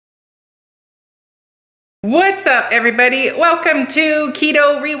What's up, everybody? Welcome to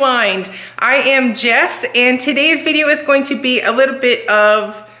Keto Rewind. I am Jess, and today's video is going to be a little bit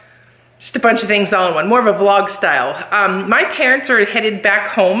of just a bunch of things all in one, more of a vlog style. My parents are headed back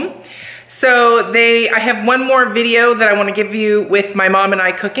home, so I have one more video that I want to give you with my mom and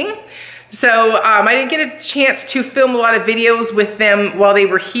I cooking. So I didn't get a chance to film a lot of videos with them while they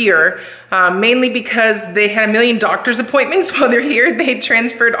were here, mainly because they had a million doctor's appointments while they're here. They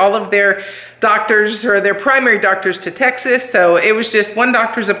transferred all of their doctors or their primary doctors to Texas, so it was just one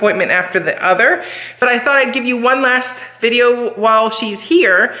doctor's appointment after the other. But I thought I'd give you one last video while she's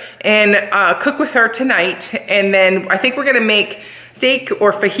here and cook with her tonight, and then I think we're gonna make steak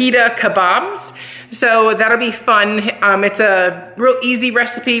or fajita kabobs. So that'll be fun. It's a real easy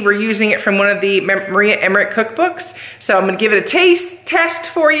recipe. We're using it from one of the Maria Emmerich cookbooks. So I'm gonna give it a taste test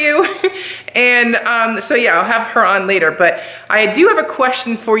for you. And so yeah, I'll have her on later, but I do have a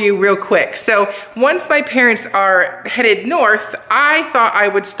question for you real quick. So once my parents are headed north, I thought I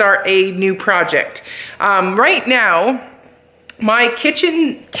would start a new project. Right now, my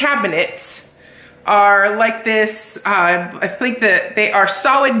kitchen cabinets are like this. I think that they are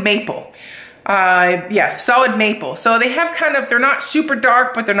solid maple. Yeah, solid maple. So they have they're not super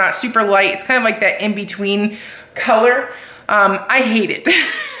dark, but they're not super light. It's kind of like that in-between color. I hate it.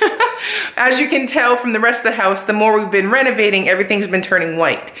 As you can tell from the rest of the house, the more we've been renovating, everything's been turning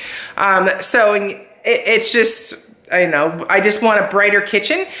white. So it's just, I know, I just want a brighter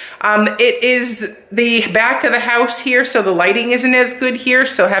kitchen. It is the back of the house here, so the lighting isn't as good here.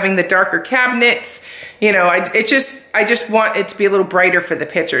 So having the darker cabinets, you know, I just want it to be a little brighter for the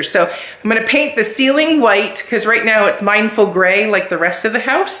pictures. So I'm gonna paint the ceiling white, because right now it's mindful gray like the rest of the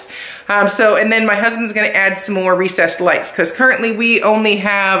house. And then my husband's gonna add some more recessed lights, because currently we only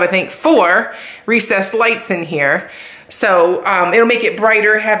have, I think, 4 recessed lights in here. So it'll make it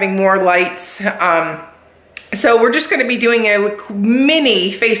brighter having more lights. So we're just gonna be doing a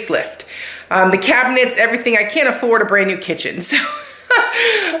mini facelift. The cabinets, everything, I can't afford a brand new kitchen. So,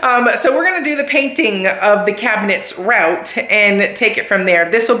 so we're gonna do the painting of the cabinets route and take it from there.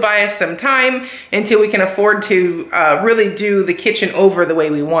 This will buy us some time until we can afford to really do the kitchen over the way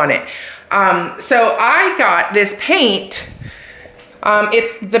we want it. So I got this paint.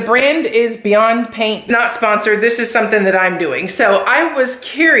 The brand is Beyond Paint, not sponsored. This is something that I'm doing. So I was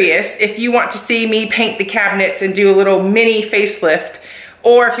curious if you want to see me paint the cabinets and do a little mini facelift,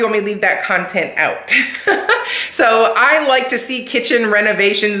 or if you want me to leave that content out. So I like to see kitchen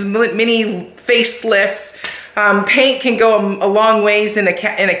renovations, mini facelifts. Paint can go a long ways in a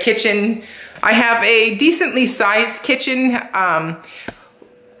kitchen. I have a decently sized kitchen.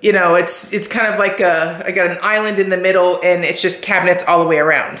 You know, it's kind of like I got an island in the middle, and it's just cabinets all the way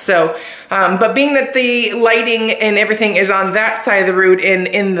around. So, but being that the lighting and everything is on that side of the room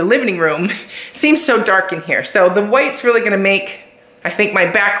in the living room, seems so dark in here. So the white's really gonna make, I think, my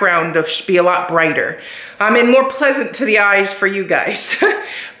background be a lot brighter and more pleasant to the eyes for you guys.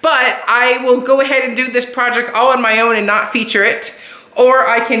 But I will go ahead and do this project all on my own and not feature it. Or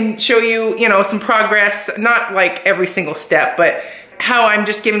I can show you, you know, some progress, not like every single step, but how I'm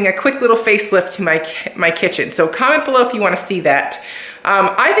just giving a quick little facelift to my kitchen. So comment below if you want to see that.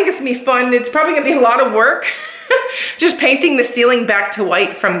 I think it's gonna be fun. It's probably gonna be a lot of work. Just painting the ceiling back to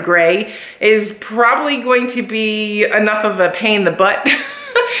white from gray is probably going to be enough of a pain in the butt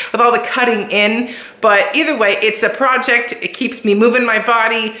with all the cutting in. But either way, it's a project. It keeps me moving my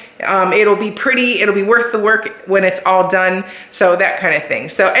body. It'll be pretty. It'll be worth the work when it's all done. So that kind of thing.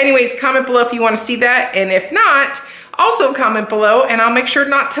 So anyways, comment below if you want to see that. And if not, also comment below, and I'll make sure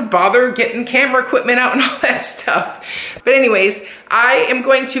not to bother getting camera equipment out and all that stuff. But anyways, I am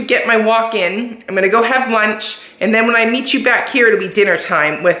going to get my walk in. I'm gonna go have lunch, and then when I meet you back here, it'll be dinner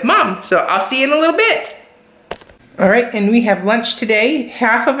time with Mom. So I'll see you in a little bit. All right, and we have lunch today.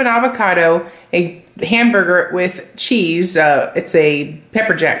 Half of an avocado, a hamburger with cheese. It's a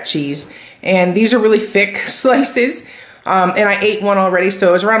pepper jack cheese, and these are really thick slices. And I ate one already, so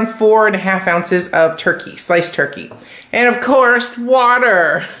it was around 4.5 ounces of turkey, sliced turkey. And of course,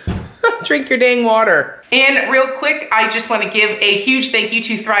 water. Drink your dang water. And real quick, I just want to give a huge thank you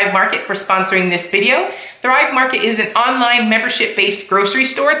to Thrive Market for sponsoring this video. Thrive Market is an online membership-based grocery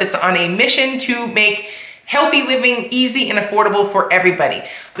store that's on a mission to make healthy living easy and affordable for everybody.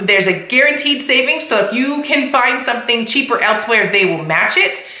 There's a guaranteed savings, so if you can find something cheaper elsewhere, they will match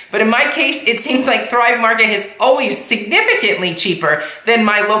it. But in my case, it seems like Thrive Market is always significantly cheaper than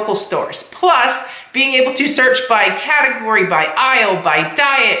my local stores. Plus, being able to search by category, by aisle, by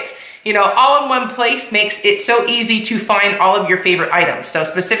diet, You know, all in one place makes it so easy to find all of your favorite items. So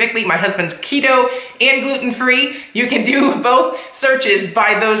specifically, my husband's keto and gluten-free. You can do both searches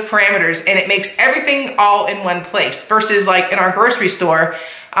by those parameters, and it makes everything all in one place versus like in our grocery store,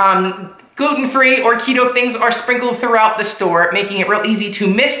 gluten-free or keto things are sprinkled throughout the store, making it real easy to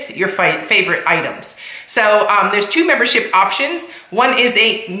miss your favorite items. So there's two membership options. One is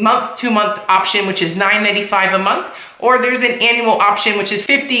a month-to-month option, which is $9.95 a month, or there's an annual option, which is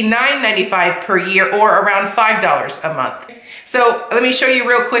 $59.95 per year, or around $5 a month. So let me show you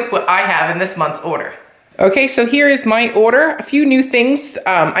real quick what I have in this month's order. Okay, so here is my order. A few new things.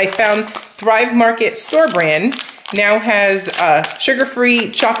 I found Thrive Market store brand now has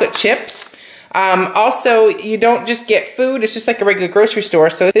sugar-free chocolate chips. Also, you don't just get food, it's just like a regular grocery store.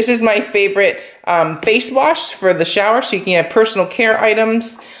 So this is my favorite face wash for the shower, so you can have personal care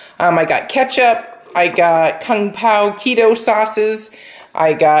items. I got ketchup, I got Kung Pao keto sauces,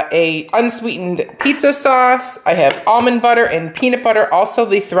 I got a unsweetened pizza sauce, I have almond butter and peanut butter, also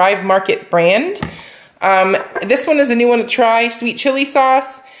the Thrive Market brand. This one is a new one to try, sweet chili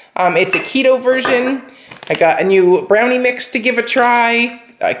sauce. It's a keto version. I got a new brownie mix to give a try,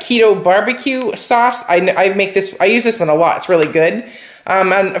 a keto barbecue sauce. I use this one a lot, it's really good.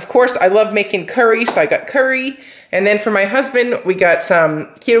 And of course, I love making curry, so I got curry. And then for my husband, we got some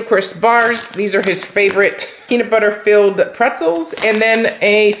Keto Crisp bars. These are his favorite peanut butter filled pretzels. And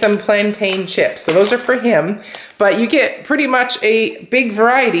then some plantain chips. So those are for him. But you get pretty much a big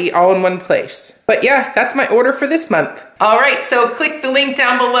variety all in one place. But yeah, that's my order for this month. All right, so click the link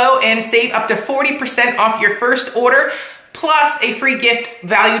down below and save up to 40% off your first order, plus a free gift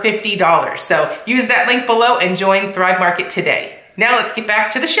value $50. So use that link below and join Thrive Market today. Now let's get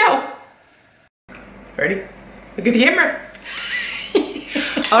back to the show. Ready? Look at the hammer.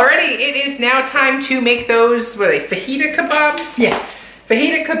 Alrighty, it is now time to make those, what are they, Fajita Kabobs? Yes.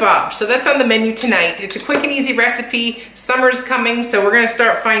 Fajita Kabobs. So that's on the menu tonight. It's a quick and easy recipe. Summer's coming, so we're gonna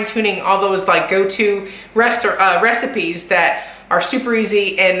start fine-tuning all those like go-to recipes that are super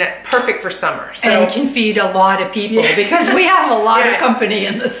easy and perfect for summer. So, and can feed a lot of people because we have a lot of company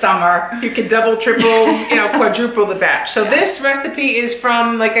in the summer. You could double, triple, quadruple the batch. So this recipe is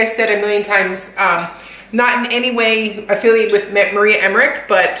from, like I said a million times, not in any way affiliated with Maria Emmerich,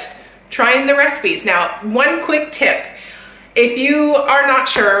 but trying the recipes. Now, one quick tip. If you are not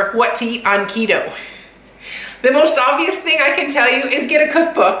sure what to eat on keto, the most obvious thing I can tell you is get a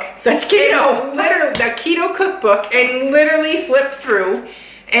cookbook. That's keto. Literally, the keto cookbook, and literally flip through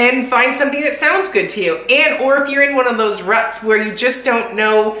and find something that sounds good to you. Or if you're in one of those ruts where you just don't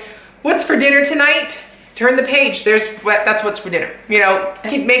know what's for dinner tonight, turn the page. That's what's for dinner.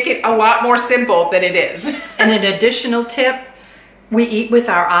 Make it a lot more simple than it is. And an additional tip, we eat with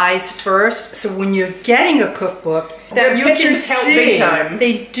our eyes first. So when you're getting a cookbook, that you can see, big time.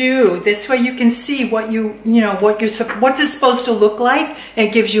 They do. This way you can see what's it supposed to look like, and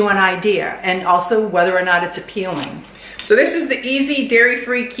it gives you an idea, and also whether or not it's appealing. So this is the easy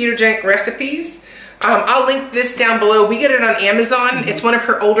dairy-free ketogenic recipes. I'll link this down below. We get it on Amazon. It's one of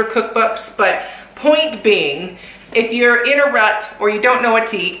her older cookbooks, but point being, if you're in a rut or you don't know what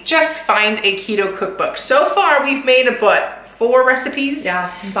to eat, just find a keto cookbook. So far, we've made about 4 recipes.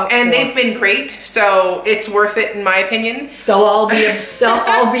 Yeah, about 4. And they've been great, so it's worth it in my opinion. They'll all be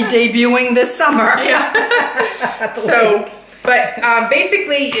debuting this summer. Yeah.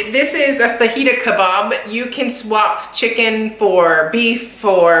 Basically, this is a fajita kebab. You can swap chicken for beef,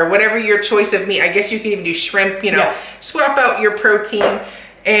 for whatever your choice of meat. I guess you can even do shrimp, swap out your protein.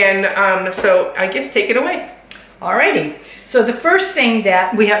 And so I guess take it away. Alrighty. So the first thing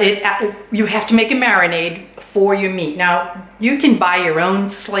that you have to make a marinade for your meat. Now, you can buy your own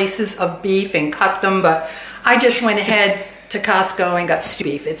slices of beef and cut them, but I just went ahead to Costco and got stew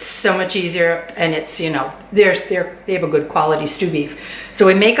beef. It's so much easier, and it's, they have a good quality stew beef. So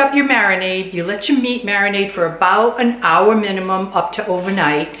we make up your marinade. You let your meat marinate for about an hour minimum, up to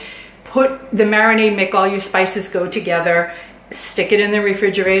overnight. Put the marinade, make all your spices go together, stick it in the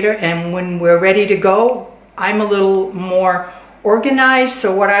refrigerator, and when we're ready to go, I'm a little more organized,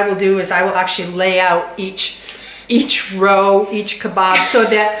 so what I will do is I will actually lay out each row, each kebab, so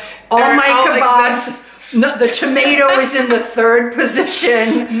that all my kebabs, the tomato is in the 3rd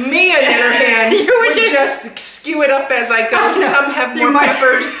position. Me, on the other hand, would just skew it up as I go. Some have more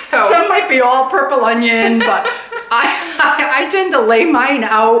peppers. So. Some might be all purple onion, but I tend to lay mine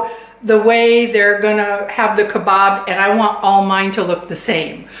out the way they're gonna have the kebab, and I want all mine to look the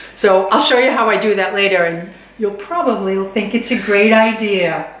same. So I'll show you how I do that later, and you'll probably think it's a great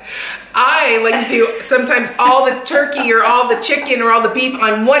idea. I like to do sometimes all the turkey or all the chicken or all the beef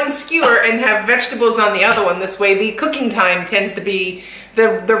on one skewer and have vegetables on the other one. This way the cooking time tends to be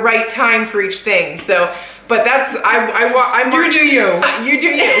the right time for each thing. So, but that's, You do you. You do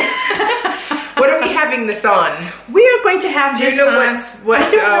you. What are we having this on? We are going to have this on.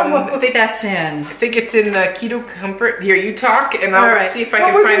 I don't know what book that's in. I think it's in the Keto Comfort. Here, you talk and I'll see if I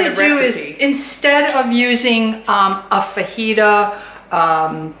can find the recipe. What we're going to do is, instead of using a fajita,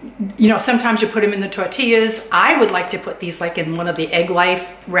 you know, sometimes you put them in the tortillas. I would like to put these like in one of the Egg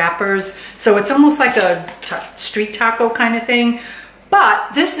Life wrappers. So it's almost like a street taco kind of thing.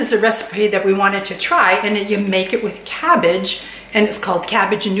 But this is a recipe that we wanted to try, and you make it with cabbage, and it's called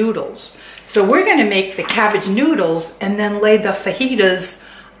cabbage noodles. So we're going to make the cabbage noodles and then lay the fajitas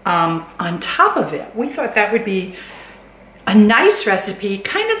on top of it. We thought that would be a nice recipe,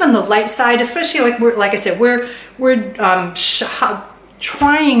 kind of on the light side, especially like I said, we're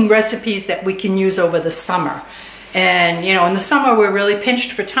trying recipes that we can use over the summer. And you know, in the summer we're really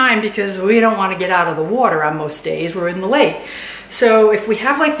pinched for time because we don't want to get out of the water on most days. We're in the lake. So if we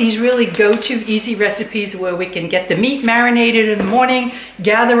have like these really go-to easy recipes where we can get the meat marinated in the morning,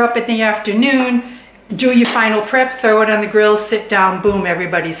 gather up in the afternoon, do your final prep, throw it on the grill, sit down, boom,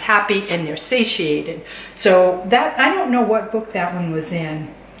 everybody's happy and they're satiated. So that, I don't know what book that one was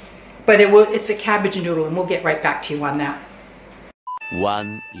in, but it's a cabbage noodle, and we'll get right back to you on that.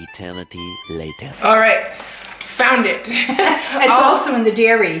 One eternity later. All right, found it. It's also in the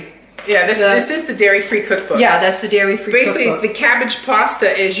dairy. Yeah, this is the dairy-free cookbook. Yeah, that's the dairy-free cookbook. Basically, the cabbage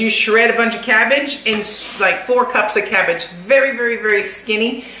pasta is you shred a bunch of cabbage in like 4 cups of cabbage, very, very, very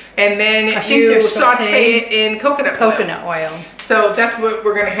skinny, and then you saute it in coconut oil. So that's what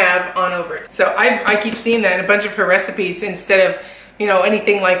we're gonna have on over it. So I keep seeing that in a bunch of her recipes. Instead of, you know,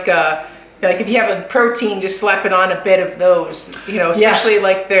 anything like if you have a protein, just slap it on a bit of those. You know, especially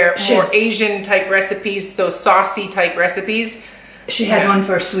like their more Asian type recipes, those saucy type recipes. She had one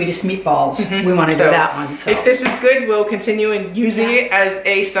for sweetest meatballs. We want to do that one. So. If this is good, we'll continue using it as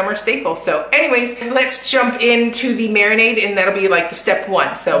a summer staple. So anyways, let's jump into the marinade, and that'll be like the step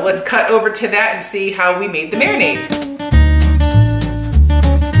 1. So let's cut over to that and see how we made the marinade.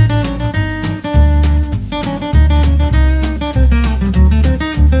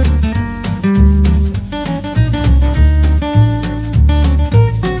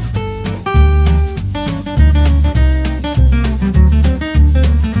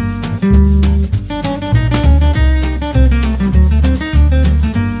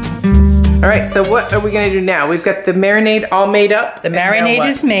 All right, so what are we gonna do now? We've got the marinade all made up. The marinade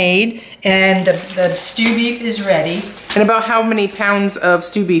is made, and the stew beef is ready. And about how many pounds of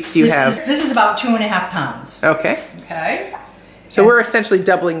stew beef do you have? This is about 2.5 pounds. Okay. Okay. So we're essentially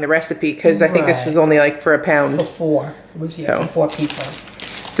doubling the recipe because I think this was only like for a pound. For 4. It was for 4 people.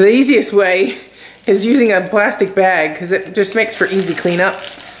 So the easiest way is using a plastic bag because it just makes for easy cleanup.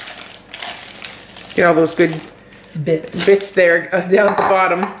 Get all those good bits there down at the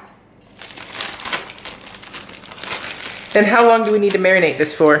bottom. And how long do we need to marinate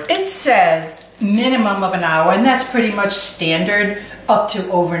this for? It says minimum of an hour, and that's pretty much standard up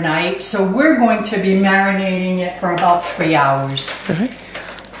to overnight. So we're going to be marinating it for about 3 hours.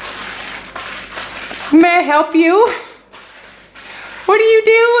 May I help you? What are you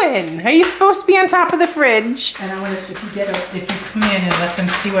doing? Are you supposed to be on top of the fridge? And I want to, if you come in and let them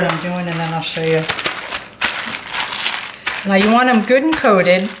see what I'm doing, and then I'll show you. Now you want them good and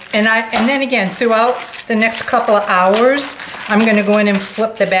coated, and then again throughout the next couple of hours, I'm going to go in and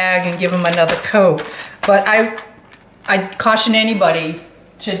flip the bag and give them another coat. But I caution anybody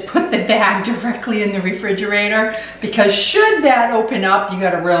to put the bag directly in the refrigerator, because should that open up, you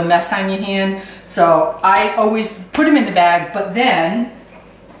got a real mess on your hand. So I always put them in the bag, but then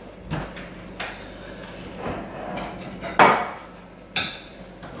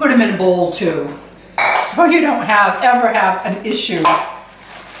put them in a bowl too, so you don't ever have an issue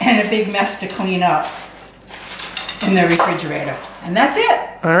and a big mess to clean up in the refrigerator. And that's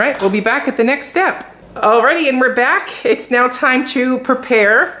it. All right, we'll be back at the next step. Alrighty, and we're back. It's now time to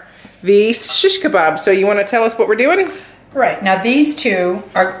prepare the shish kebab. So you want to tell us what we're doing? Right, now these two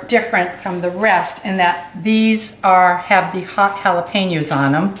are different from the rest in that these have the hot jalapenos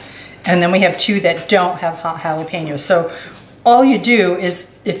on them, and then we have 2 that don't have hot jalapenos. So all you do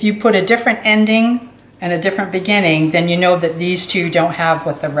is, if you put a different ending and a different beginning, then you know that these 2 don't have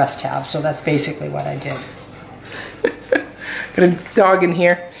what the rest have. So that's basically what I did. Got a dog in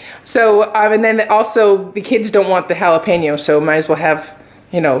here. So, and then also the kids don't want the jalapeno, so might as well have,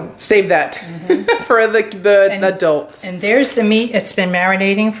 you know, save that for the adults. And there's the meat. It's been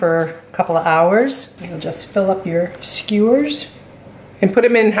marinating for a couple of hours. You'll just fill up your skewers. And put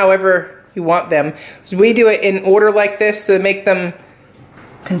them in however you want them. So we do it in order like this to make them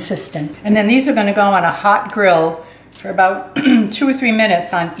consistent. And then these are going to go on a hot grill for about 2 or 3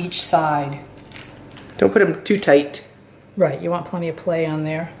 minutes on each side. Don't put them too tight. Right, you want plenty of play on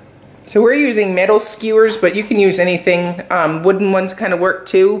there. So we're using metal skewers, but you can use anything. Wooden ones kind of work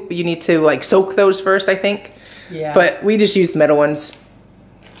too, but you need to like soak those first, I think. Yeah. But we just use metal ones.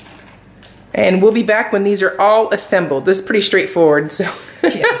 And we'll be back when these are all assembled. This is pretty straightforward, so.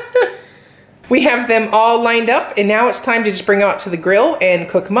 Yeah. We have them all lined up, and now it's time to just bring them out to the grill and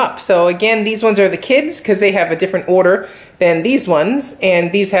cook them up. So again, these ones are the kids because they have a different order than these ones,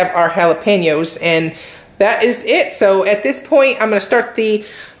 and these have our jalapenos, and that is it. So at this point, I'm gonna start the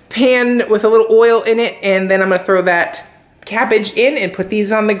pan with a little oil in it, and then I'm gonna throw that cabbage in and put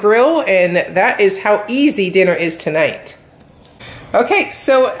these on the grill, and that is how easy dinner is tonight. Okay,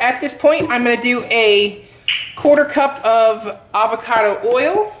 so at this point, I'm gonna do a 1/4 cup of avocado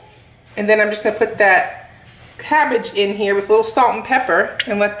oil. And then I'm just gonna put that cabbage in here with a little salt and pepper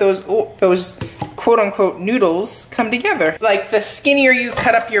and let those quote unquote noodles come together. Like the skinnier you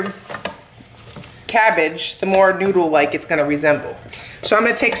cut up your cabbage, the more noodle-like it's gonna resemble. So I'm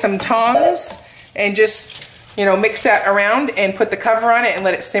gonna take some tongs and just, you know, mix that around and put the cover on it and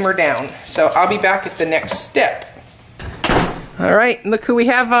let it simmer down. So I'll be back at the next step. All right, look who we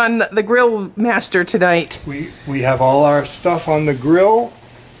have on the grill master tonight. We have all our stuff on the grill.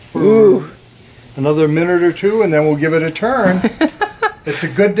 Ooh. Another minute or two and then we'll give it a turn. It's a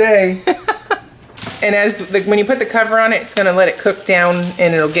good day. And when you put the cover on it, it's gonna let it cook down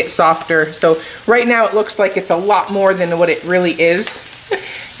and it'll get softer. So right now it looks like it's a lot more than what it really is.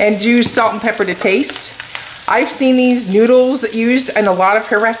 And use salt and pepper to taste. I've seen these noodles used in a lot of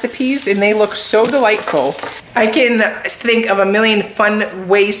her recipes and they look so delightful. I can think of a million fun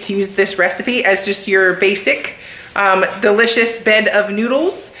ways to use this recipe as just your basic delicious bed of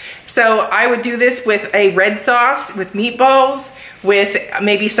noodles. So I would do this with a red sauce, with meatballs, with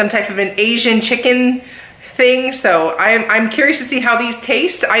maybe some type of an Asian chicken thing. So I'm curious to see how these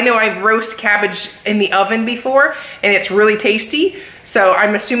taste. I know I've roasted cabbage in the oven before and it's really tasty. So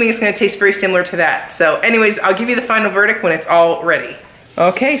I'm assuming it's gonna taste very similar to that. So anyways, I'll give you the final verdict when it's all ready.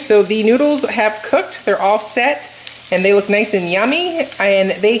 Okay, so the noodles have cooked. They're all set and they look nice and yummy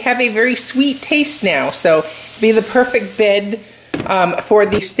and they have a very sweet taste now. So be the perfect bed for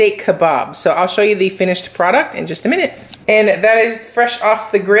the steak kebab. So I'll show you the finished product in just a minute. And that is fresh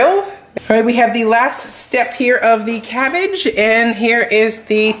off the grill. All right, we have the last step here of the cabbage and here is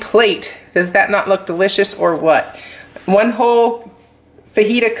the plate. Does that not look delicious or what? One whole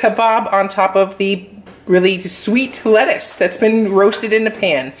fajita kebab on top of the really sweet lettuce that's been roasted in the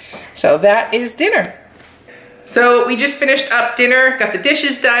pan. So that is dinner. So we just finished up dinner, got the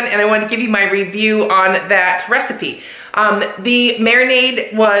dishes done, and I want to give you my review on that recipe. The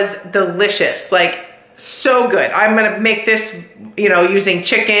marinade was delicious, like so good. I'm gonna make this, you know, using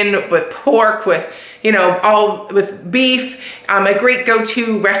chicken, with pork, with, you know, all with beef, a great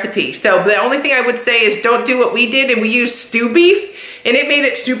go-to recipe. So the only thing I would say is don't do what we did and we used stew beef and it made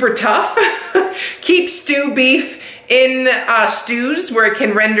it super tough. Keep stew beef in stews where it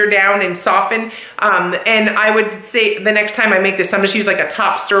can render down and soften. And I would say the next time I make this, I'm just use like a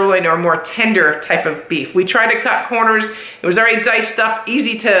top sirloin or more tender type of beef. We tried to cut corners. It was already diced up,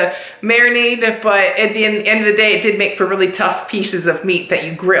 easy to marinate, but at the end of the day, it did make for really tough pieces of meat that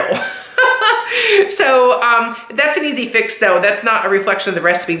you grill. So that's an easy fix though. That's not a reflection of the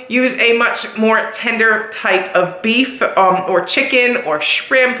recipe. Use a much more tender type of beef or chicken or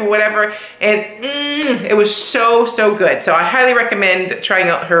shrimp or whatever. And it was so, so good. So I highly recommend trying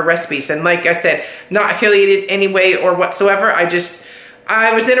out her recipes. And like I said, not affiliated any way or whatsoever.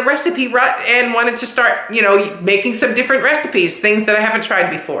 I was in a recipe rut and wanted to start, you know, making some different recipes, things that I haven't tried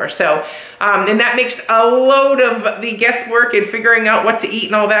before. So, and that makes a load of the guesswork and figuring out what to eat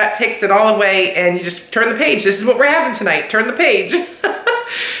and all that, takes it all away, and you just turn the page. This is what we're having tonight, turn the page.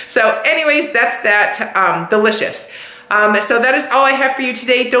 So anyways, that's that, delicious. So that is all I have for you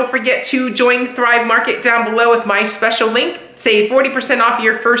today. Don't forget to join Thrive Market down below with my special link. Save 40% off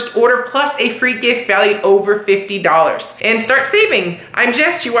your first order plus a free gift valued over $50. And start saving. I'm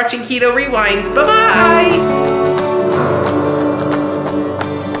Jess, you're watching Keto Rewind. Bye-bye.